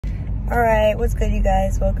Alright, what's good you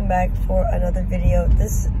guys? Welcome back for another video.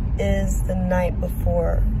 This is the night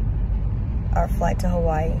before our flight to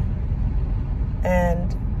Hawaii.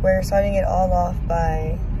 And we're starting it all off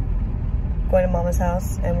by going to Mama's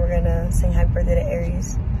house and we're gonna sing happy birthday to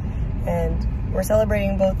Aries. And we're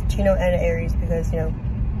celebrating both Chino and Aries because, you know,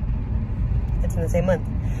 it's in the same month.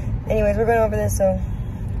 Anyways, we're going over this, so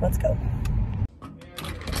let's go.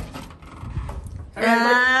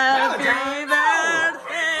 Happy birthday!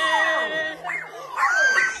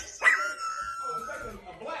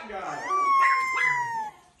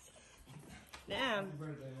 Damn.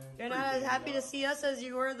 You're not as happy to see us as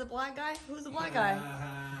you were the black guy? Who's the black guy?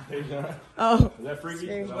 Oh. Is that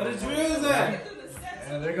freaky? What is that?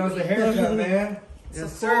 There goes the haircut, man.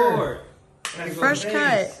 Yes, sir. Fresh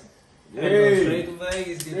cut. Hey.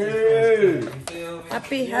 Hey.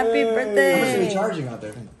 Happy birthday. How much are you charging out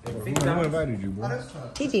there? Who invited you, bro?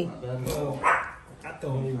 Titi.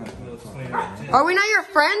 Are we not your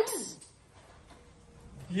friends?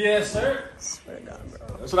 Yes, sir. Swear to God,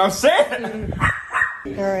 bro. That's what I'm saying.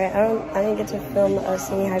 Alright, I didn't get to film us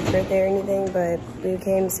singing happy birthday or anything, but we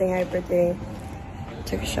came to sing happy birthday,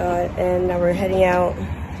 took a shot, and now we're heading out.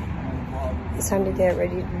 It's time to get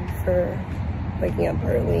ready for waking up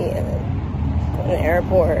early and then go to the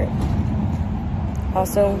airport.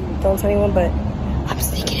 Also, don't tell anyone, but I'm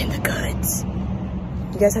sneaking in the goods.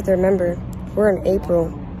 You guys have to remember, we're in April.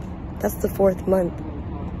 That's the 4th month.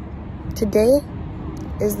 Today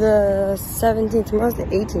is the 17th, tomorrow's the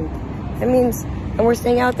 18th. That means, and we're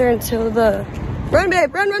staying out there until the, run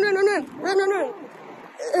babe, run.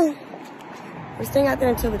 We're staying out there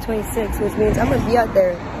until the 26th, which means I'm gonna be out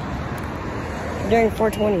there during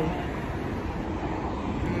 420.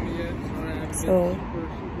 So,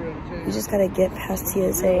 we just gotta get past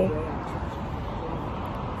TSA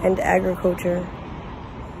and agriculture.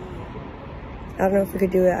 I don't know if we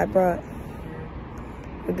could do it. I brought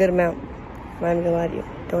a good amount. I'm not gonna lie to you.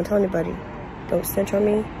 Don't tell anybody. Don't snitch on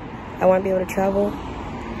me. I want to be able to travel.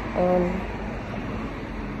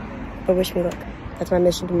 But wish me luck. That's my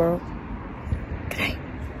mission tomorrow. Good night.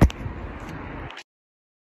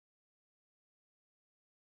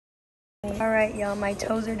 Alright, y'all. My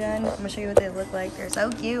toes are done. I'm gonna show you what they look like. They're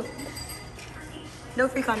so cute. No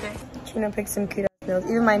free content. Chino picked some cute nails.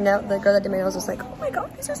 Even my nail, the girl that did my nails was like, oh my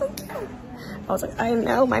god, these are so cute. I was like, I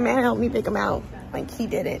know. My man helped me pick them out. Like, he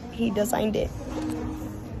did it. He designed it.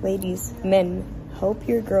 Ladies, men, help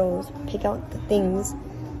your girls pick out the things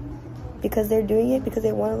because they're doing it because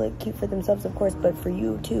they want to look cute for themselves, of course, but for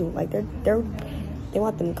you too. Like, they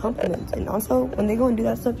want them compliments. And also, when they go and do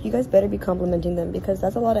that stuff, you guys better be complimenting them because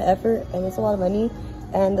that's a lot of effort and it's a lot of money.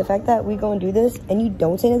 And the fact that we go and do this and you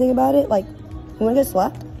don't say anything about it, like, you want to get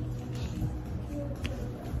slapped?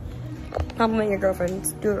 Compliment your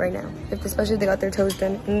girlfriends. Do it right now. Especially if they got their toes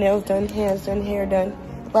done, nails done, hands done, hair done,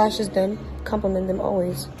 lashes done. Compliment them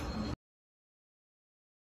always.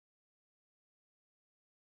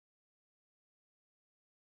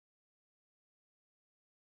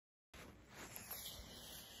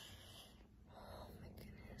 Oh my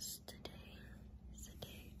goodness. Today is the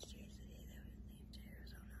day that we leave to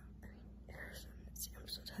Arizona. See, I'm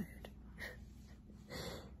so tired.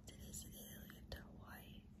 Today's the day that we leave to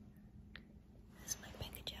Hawaii. This my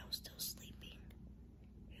Pikachu was still sleeping.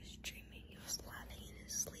 He was dreaming. He was laughing in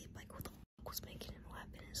his sleep. Like, who the fuck was making him laugh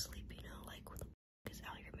in his sleep? You know, like, who the fuck is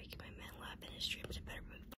out here making my man laugh in his dreams? It better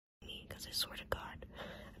be me, because I swear to God,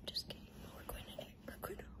 I'm just kidding. We're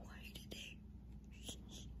going to Hawaii today.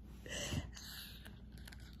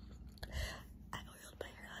 I oiled my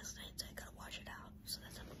hair last night, so I gotta wash it out. So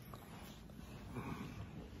that's a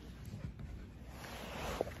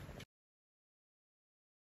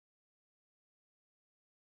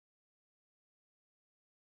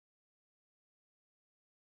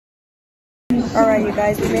Alright, you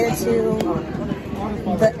guys, we made it to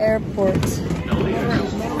the airport.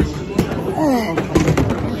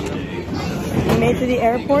 We made it to the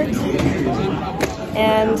airport,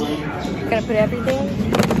 and we're gonna put everything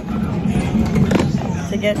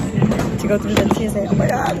to go through the TSA. Oh my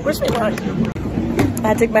god, where's my luck?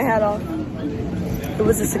 I took my hat off. It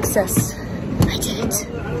was a success. I did it.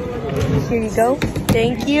 Here you go.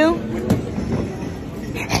 Thank you.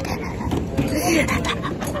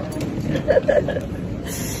 I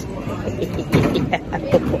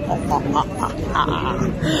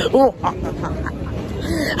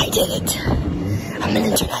did it. I'm an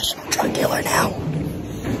international drug dealer now.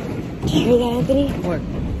 Did you hear that, Anthony? What?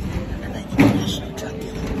 I'm an international drug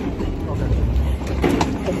dealer.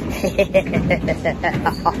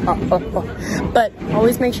 But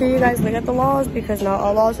always make sure you guys look at the laws because not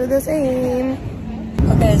all laws are the same.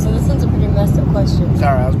 Okay, so this one's a pretty messed up question.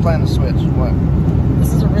 Sorry, I was playing the Switch. What?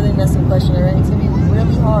 This is a really messed up question, alright? It's gonna be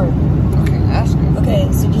really hard. Okay, ask me.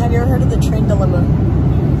 Okay, so have you ever heard of the train dilemma?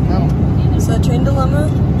 No. So the train dilemma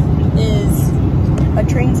is a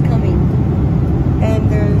train's coming and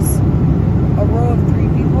there's a row of 3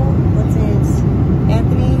 people. Let's say it's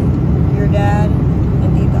Anthony, your dad,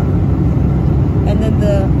 and Dita. And then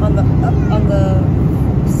on the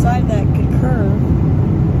side that could curve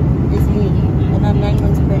is me. And I'm 9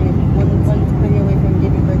 months pregnant. 1 month pregnant away from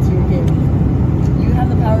giving birth to your kid. You have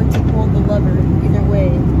the power to pull the lever either way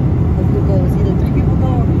of who goes. Either 3 people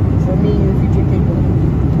go or me and your future kid go.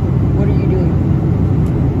 What are you doing?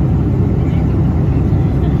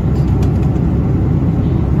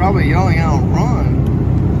 Probably yelling out, run!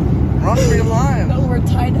 Run for your lives! No, we're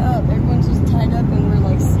tied up. Everyone's just tied up and we're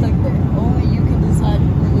like stuck there. Only you can decide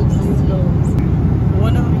who goes.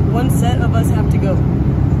 One set of us have to go. I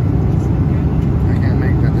can't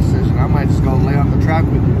make that decision. I might just go lay on the track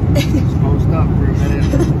with you. Just post up for a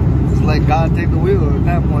minute. Just let God take the wheel at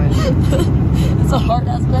that point. It's a hard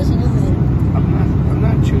ass question, isn't it? I'm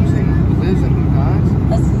not choosing who lives and who dies.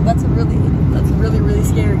 That's really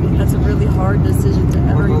scary. That's a really hard decision to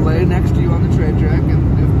ever. Or go lay next to you on the train track,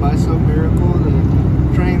 and if by some miracle the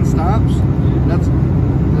train stops, that's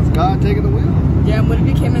God taking the wheel. Yeah, and when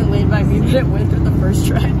it became laid by me that it went through the first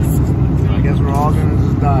tracks. I guess we're all gonna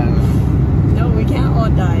just die. No, we can't all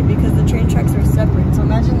die because the train tracks are separate. So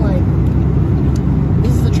imagine like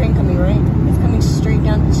this is the train coming, right? It's coming straight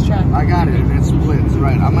down this track. I got it, and it splits,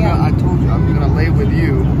 right? I told you, I'm gonna lay with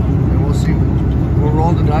you, and we'll see. We'll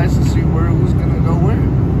roll the dice and see who's gonna go where.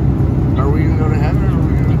 Are we gonna go to heaven, or are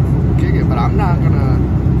we gonna kick it? But I'm not gonna.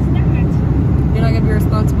 You're not gonna be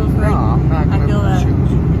responsible for it. No, I'm not I feel gonna that. choose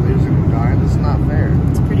who lives and who dies. It's not fair.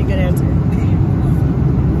 It's a pretty good answer.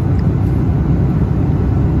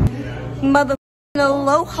 Mother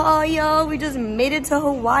aloha, y'all. We just made it to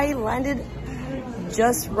Hawaii, landed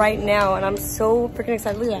just right now, and I'm so freaking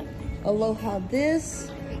excited. Look at that. Aloha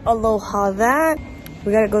this, aloha that.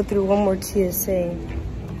 We gotta go through one more TSA.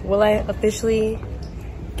 Will I officially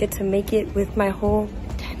get to make it with my whole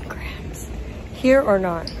 10 grams here or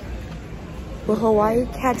not? Will Hawaii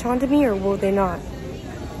catch on to me or will they not?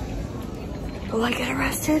 Will I get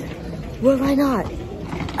arrested? Will I not?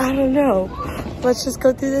 I don't know. Let's just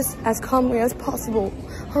go through this as calmly as possible.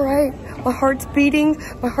 All right, my heart's beating,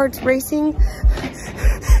 my heart's racing. I'm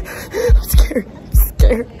scared,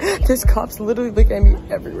 There's cops literally looking at me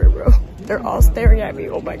everywhere, bro. They're all staring at me.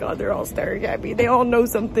 Oh my God, they're all staring at me. They all know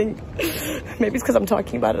something. Maybe it's because I'm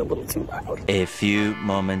talking about it a little too loud. A few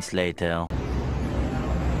moments later.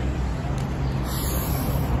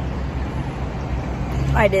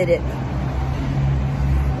 I did it.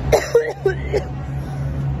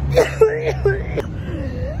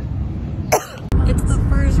 It's the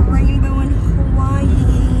first rainbow in Hawaii.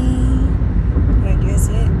 Wait, do you guys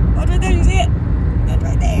see it? Oh, right there, you see it? That's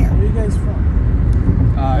right there. Where are you guys from?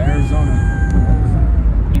 Arizona.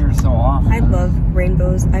 You're so off. I love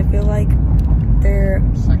rainbows. I feel like they're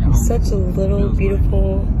such a little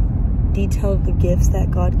beautiful detail of the gifts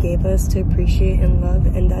that God gave us to appreciate and love,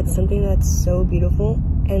 and that's something that's so beautiful.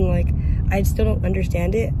 And like, I still don't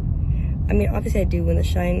understand it. I mean, obviously I do when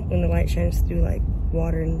the light shines through like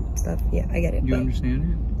water and stuff. Yeah, I get it. You understand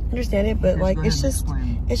it? Understand it, but like it's just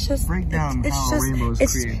break down how rainbows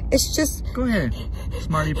create. It's just go ahead,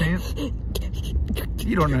 smarty pants.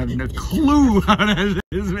 You don't have no clue how that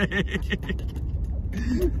is made.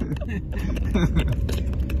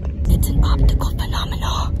 It's an optical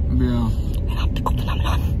phenomenon. Yeah. An optical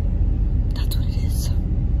phenomenon. That's what it is.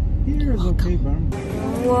 Here is okay, bro.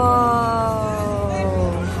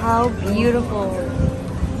 Whoa, how beautiful.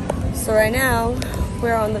 So right now,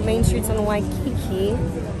 we're on the main streets on Waikiki,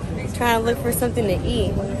 trying to look for something to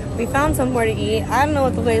eat. We found somewhere to eat. I don't know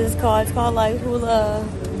what the place is called. It's called like Hula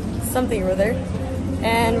something or other.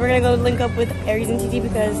 And we're gonna go link up with Aries and TT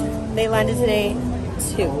because they landed today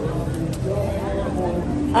too.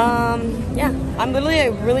 Yeah, I'm literally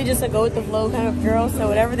really just a go with the flow kind of girl, so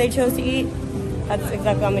whatever they chose to eat, that's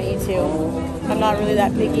exactly what I'm gonna eat too. I'm not really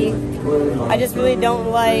that picky. I just really don't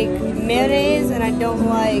like mayonnaise, and I don't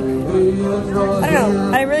like, I don't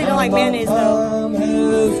know, I really don't like mayonnaise though.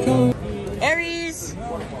 Aries!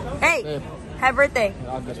 Hey! Happy birthday.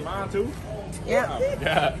 That's mine too? Yeah.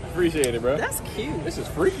 Yeah, appreciate it, bro. That's cute. This is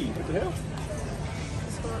freaky. What the hell?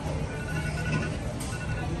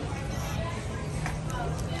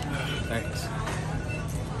 Thanks.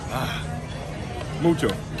 Mucho.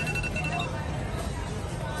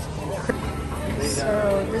 So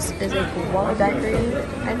this is a guava daiquiri.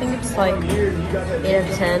 I think it's like 8 out of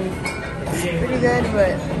 10. It's pretty good,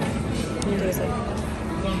 but let me taste it.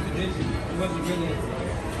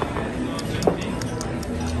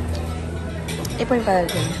 8.5 out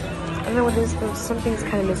of 10. I don't know what this is. Something's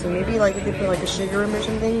kind of missing. Maybe like if they put like a sugar in or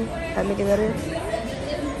something, that'd make it better.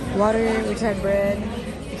 Water, we just had bread.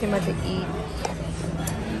 We came out to eat.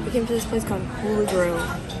 We came to this place called Hula Grill.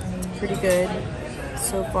 It's pretty good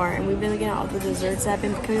so far. And we've been looking at all the desserts that have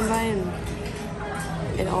been coming by,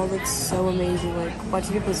 and it all looks so amazing. Like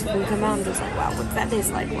watching people's food come out and just like, wow, what's that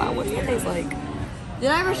taste like? Wow, what's that taste like? Did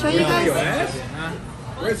I ever show you guys?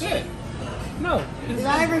 Where's that? No. Did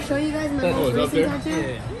I ever show you guys my most up recent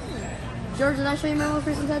there? tattoo? George, did I show you my most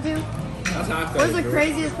recent tattoo? That's how I felt. Where's the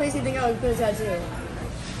craziest place you think I would put a tattoo?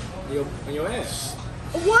 In your ass.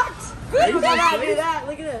 What? Look at that, do that.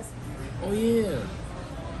 Look at this. Oh yeah.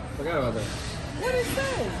 Forgot about that. What is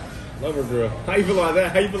that? Lover girl. How you feel about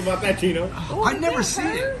that? How you feel about that, Chino? I never seen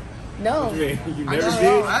it. No. You never know.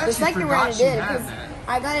 did? I The second round I did because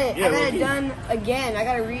I got it. Yeah, I got it low-key. done again. I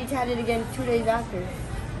got it re-tatted it again 2 days after.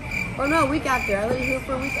 Or no, a week after. I let it heal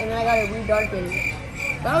for a week and then I got it re-darkened.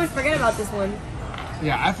 But I always forget about this one.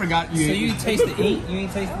 Yeah, I forgot you. So you taste the ink? You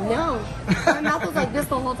ain't taste the No, my mouth was like this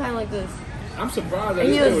the whole time, like this. I'm surprised that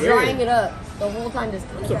And it's he was still drying there. it up the whole time. Just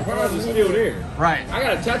I'm surprised it's still there. Right. I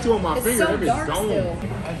got a tattoo on my It's finger. so That dark bitch gone. still.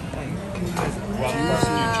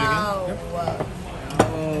 Wow.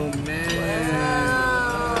 Oh man.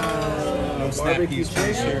 Barbecue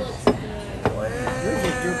chicken.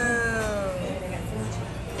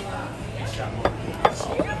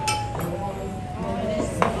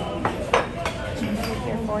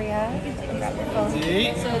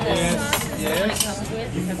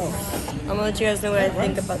 I'm gonna let you guys know what I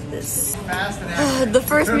think about this. The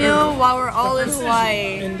first meal while we're all in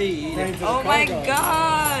Hawaii. Indeed. Oh my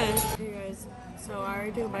gosh! You guys, so I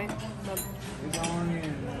already took a bite.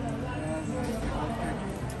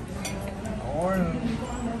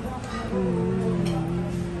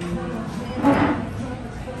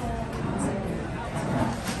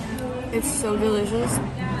 It's so delicious.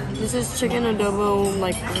 This is chicken adobo,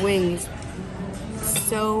 like wings.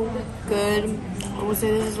 So good. I would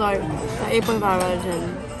say this is like 8.5 out of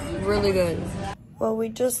 10. Really good. Well, we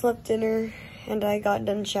just left dinner and I got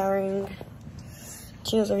done showering.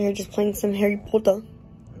 Chino's over here just playing some Harry Potter.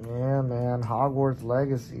 Yeah, man. Hogwarts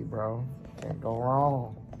Legacy, bro. Can't go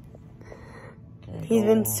wrong. He's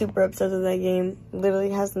been super obsessed with that game. Literally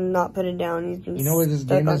has not put it down. He's been You know what? This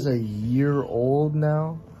stuck game on- is a year old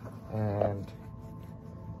now, and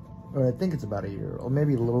or I think it's about a year, or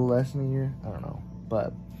maybe a little less than a year. I don't know,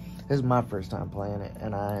 but this is my first time playing it,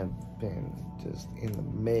 and I have been just in the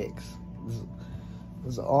mix. This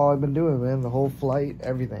is all I've been doing, man. The whole flight,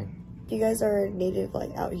 everything. If you guys are native,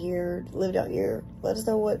 like out here, lived out here, let us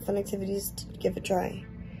know what fun activities to give a try.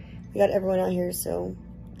 We got everyone out here, so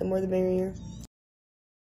the more the merrier.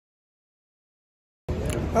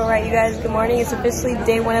 Alright, you guys, good morning. It's officially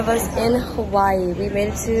day one of us in Hawaii. We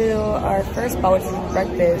made it to our first spot, which is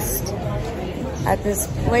breakfast at this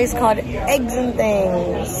place called Eggs and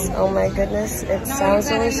Things. Oh my goodness, it sounds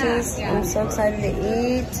delicious. I'm so excited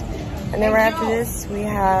to eat. And then right after this, we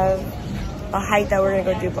have a hike that we're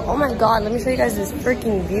gonna go do. But oh my god, let me show you guys this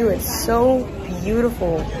freaking view. It's so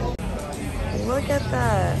beautiful. Look at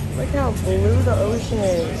that. Look how blue the ocean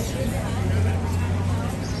is.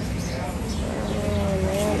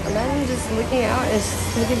 Imagine just looking out and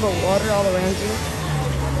just nothing but water all around you.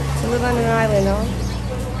 To live on an island, huh?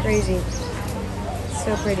 Crazy.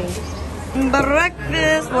 So pretty.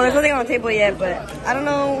 Breakfast! Well, there's nothing on the table yet, but I don't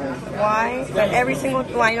know why. But every single,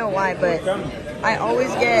 well, I know why, but I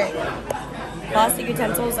always get plastic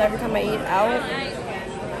utensils every time I eat out.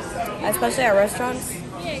 Especially at restaurants.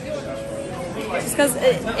 Just because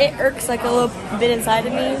it irks like a little bit inside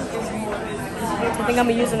of me. I think I'm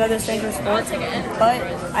gonna use another stranger's fork, but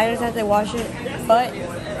I just have to wash it. But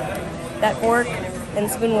that fork and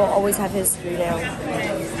spoon will always have history now.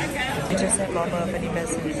 I just sent Mama a funny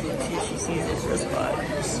message. See if she sees it in the spot.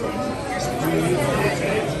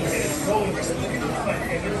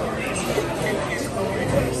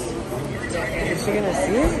 Is she gonna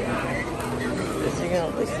see it? Is she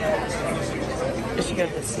gonna listen? Is she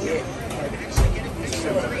gonna see it?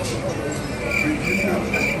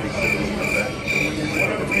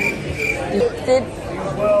 Did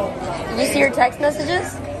you see your text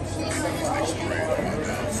messages?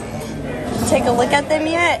 Take a look at them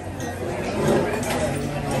yet?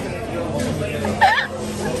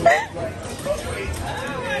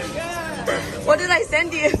 What did I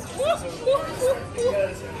send you?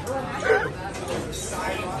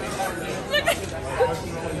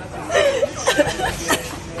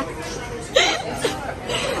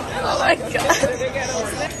 Oh my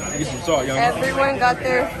god. Get some salt, young. Everyone got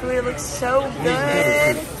their food. It looks so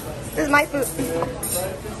good. This is my food.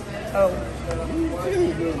 Oh.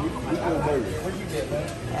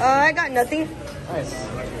 I got nothing. Nice.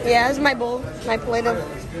 Yeah, this is my bowl. My plate of.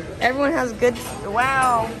 Everyone has good.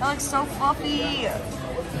 Wow, that looks so fluffy.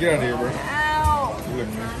 Get out of here, bro. Ow.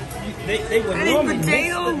 They would I need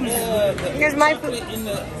potatoes. Here's my food. in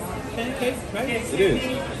the pancake, right? It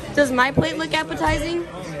is. Does my plate look appetizing?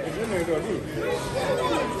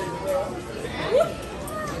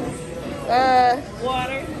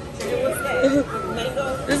 Water. What's that?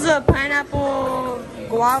 Mango. This is a pineapple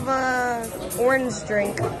guava orange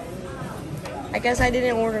drink. I guess I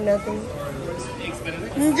didn't order nothing.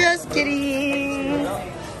 Just kidding. You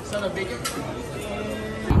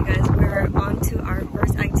guys, we're on to our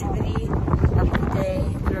first activity of the day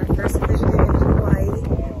and our first official day in Hawaii.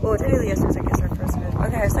 Well, technically yesterday's I guess our first one.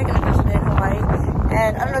 Okay, our second official day in Hawaii.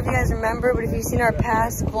 And I don't know if you guys remember, but if you've seen our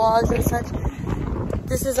past vlogs and such,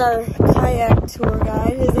 this is our kayak tour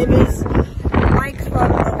guide. His name is Mike from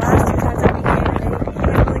the last two times that we came, and he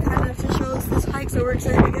was really kind enough to show us this hike, so we're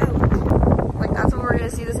excited to go. Like, that's what we're gonna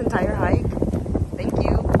see this entire hike. Thank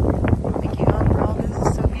you. Thank you, God, for all this.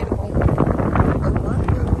 It's so beautiful.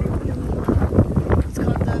 It's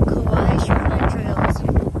called the Kauai Shoreline Trails.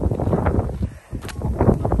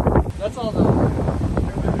 That's all the.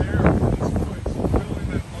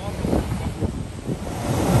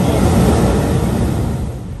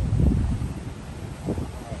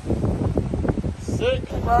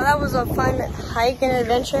 Well, that was a fun hike and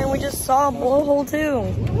adventure, and we just saw a blowhole too.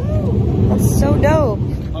 That's so dope.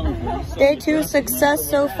 Day 2 success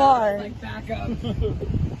so far.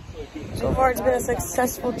 So far, it's been a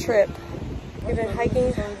successful trip. We've been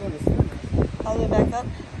hiking all the way back up.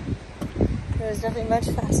 It was definitely much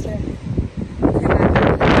faster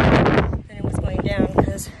than it was going down,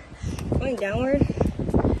 because going downward,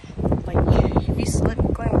 like if you slip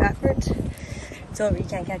going backwards, it's over. You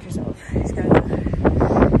can't catch yourself. It's gotta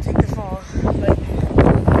take the fall. But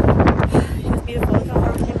it was beautiful. Look how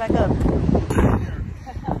far we came back up.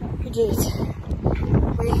 We did it.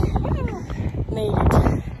 We made it.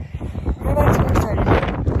 We're back to where we started.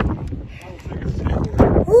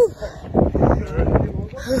 Woo.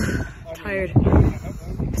 Tired.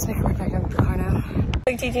 Let's make our way back up to the car now.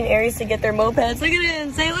 Like teaching Aries to get their mopeds. Look at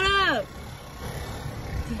him. Say what up.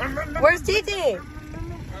 Where's TT?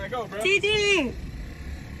 TT.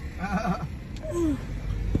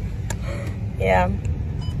 Yeah.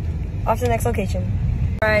 Off to the next location.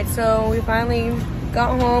 Alright, so we finally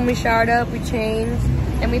got home, we showered up, we changed,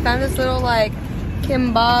 and we found this little like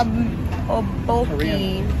kimbap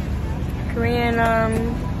oboki Korean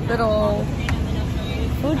little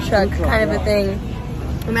food truck kind of a thing.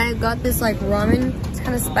 And I got this like ramen, it's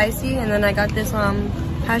kind of spicy, and then I got this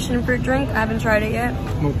passion fruit drink. I haven't tried it yet.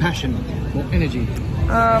 More passion, more energy.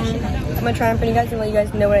 I'm gonna try them for you guys and let you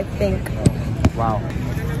guys know what I think. Wow.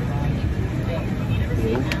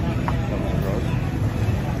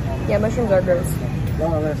 Yeah, mushrooms are gross.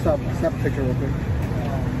 Well, let's snap a picture real quick.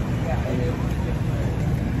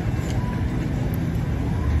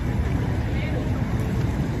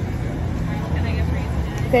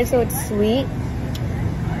 Okay, so it's sweet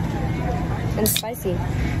and spicy.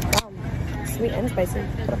 Wow, sweet and spicy.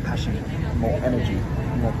 More passion, more energy,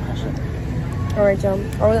 more passion. Alright, John.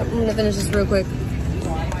 I'm gonna finish this real quick.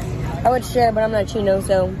 I would share, but I'm not Chino,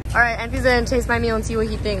 so. Alright, Anthony's gonna taste my meal and see what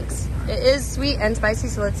he thinks. It is sweet and spicy,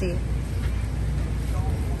 so let's see.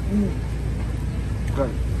 Good.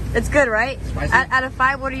 It's good, right? Spicy. Out of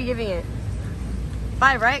 5, what are you giving it?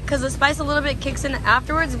 5, right? Because the spice a little bit kicks in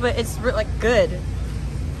afterwards, but it's like good.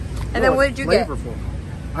 And then what did you get? Flavorful.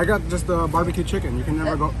 I got just the barbecue chicken. You can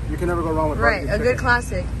never go wrong with Right, barbecue a chicken. good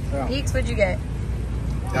classic. Yeah. Peaks, what'd you get?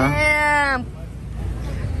 Yeah. Damn.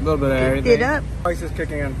 A little bit of Picked everything. it up. Spice is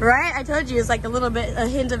kicking in. Right? I told you, it's like a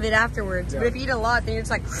hint of it afterwards. Yeah. But if you eat a lot, then you're just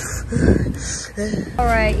like...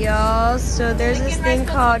 Alright, y'all. So there's this thing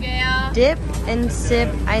called Dip and Sip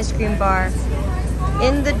Ice Cream Bar.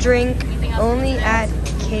 In the drink, only at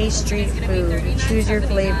K Street Food. Choose your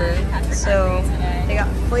flavor. So they got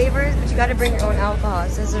flavors, but you gotta bring your own alcohol.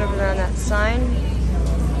 It says it over there on that sign.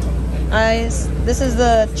 This is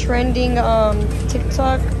the trending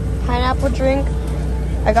TikTok pineapple drink.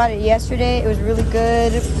 I got it yesterday. It was really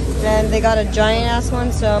good. And they got a giant ass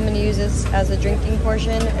one, so I'm gonna use this as a drinking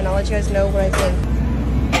portion, and I'll let you guys know what I think.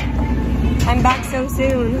 I'm back so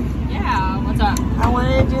soon. Yeah, what's up? I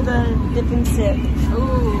wanted to do the dip and sip.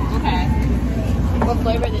 Ooh, okay. What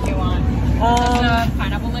flavor did you want? The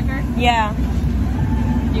pineapple liquor? Yeah.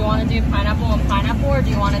 Do you want to do pineapple and pineapple, or do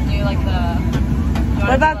you want to do like the...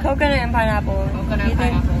 What about coconut and pineapple? Coconut and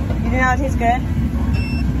pineapple. You think that would taste good?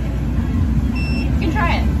 You can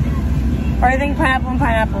try it. Or I think pineapple and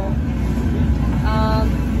pineapple.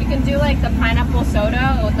 You can do like the pineapple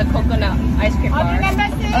soda with the coconut ice cream bar.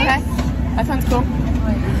 Okay, that sounds cool.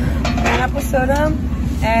 Pineapple soda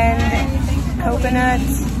and coconut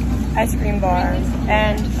ice cream bar,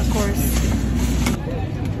 and of course.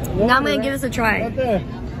 Now I'm gonna give this a try. Right there.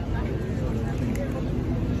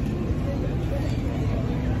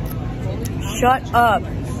 Shut up.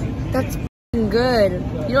 That's f***ing good.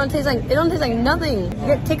 You don't taste like, it don't taste like nothing.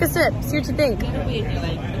 Take a sip. See what you think.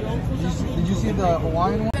 Did you see the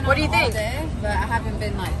Hawaiian one? What do you think? Day, but I haven't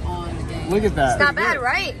been like on the game. Look at that. It's not bad,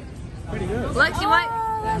 right? Pretty good. Lex, you might.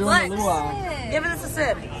 Doing Lex, a little, give this a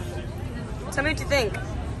sip. Tell me what you think.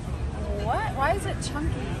 What? Why is it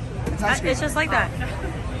chunky? It's just like that.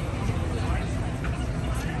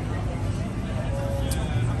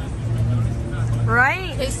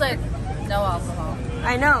 Right? Tastes like no alcohol.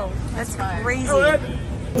 I know. That's crazy.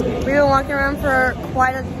 We've been walking around for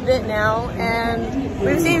quite a bit now, and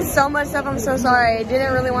we've seen so much stuff. I'm so sorry. I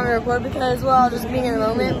didn't really want to record because, well, just being in the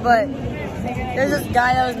moment, but there's this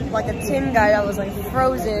guy that was like a tin guy that was like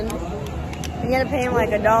frozen. You had to pay him like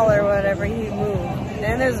 $1 or whatever, he moved. And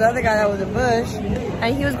then there's the other guy that was a bush,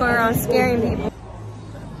 and he was going around scaring people.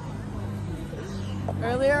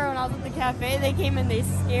 Earlier when I was at the cafe, they came and they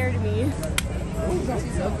scared me. This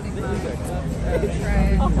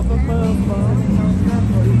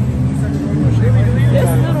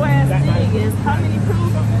little ass thing is how many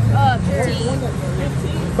proof?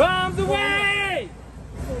 15. Bombs away!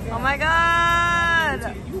 Oh my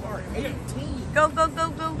god! You are 18. Go, go, go,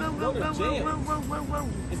 go, go, go, go, go, go, go, go, go.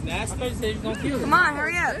 It's nasty. They said he's gonna kill you. Come on,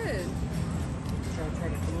 hurry up.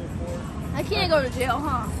 I can't go to jail,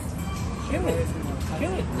 huh? Kill it.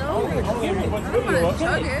 Kill it. No. Kill it. I'm gonna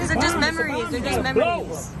chug it. These are just memories. They're just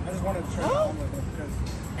memories. I just wanted to try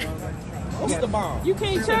What's the bomb? You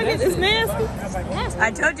can't chug it. It's nasty.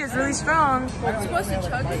 I told you it's really strong. You're supposed to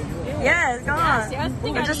chug it? Yeah, it's gone. See, I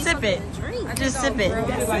think Or I just need sip it. something to drink. Just sip it.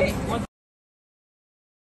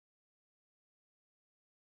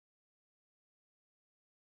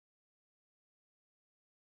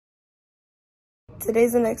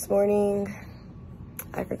 Today's the next morning.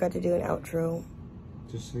 I forgot to do an outro.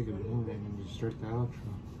 Just take it home and just start the outro.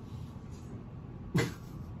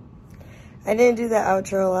 I didn't do the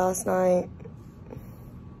outro last night.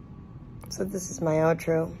 So this is my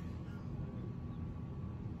outro.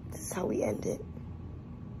 This is how we end it.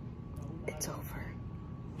 It's over.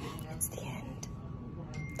 It's the end.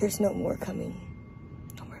 There's no more coming.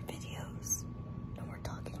 No more videos. No more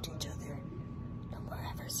talking to each other. No more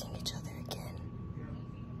ever seeing each other.